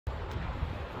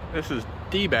This is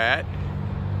Dbat,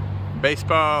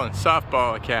 baseball and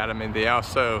softball academy. They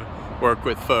also work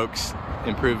with folks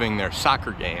improving their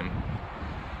soccer game.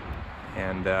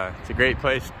 And it's a great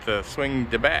place to swing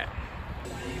the bat.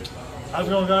 How's it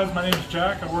going, guys? My name is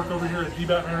Jack. I work over here at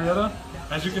Dbat Marietta.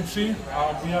 As you can see,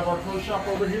 we have our pro shop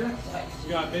over here. We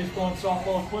got baseball and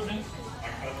softball equipment.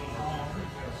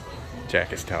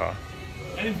 Jack is tall.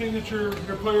 Anything that your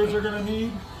players are going to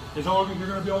need is all you're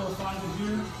going to be able to find in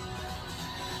here.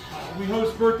 We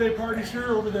host birthday parties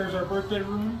here. Over there is our birthday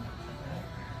room.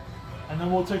 And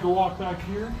then we'll take a walk back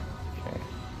here. Okay.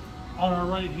 On our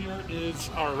right here is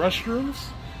our restrooms.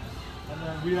 And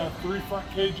then we have 3 front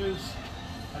cages.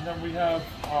 And then we have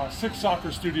 6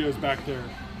 soccer studios back there.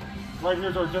 Right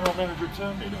here's our general manager,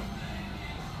 Tim.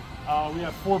 We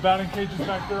have 4 batting cages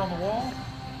back there on the wall.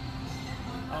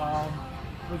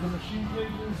 With the machine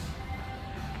cages.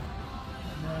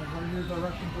 And then right here's our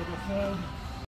restrooms, like I said.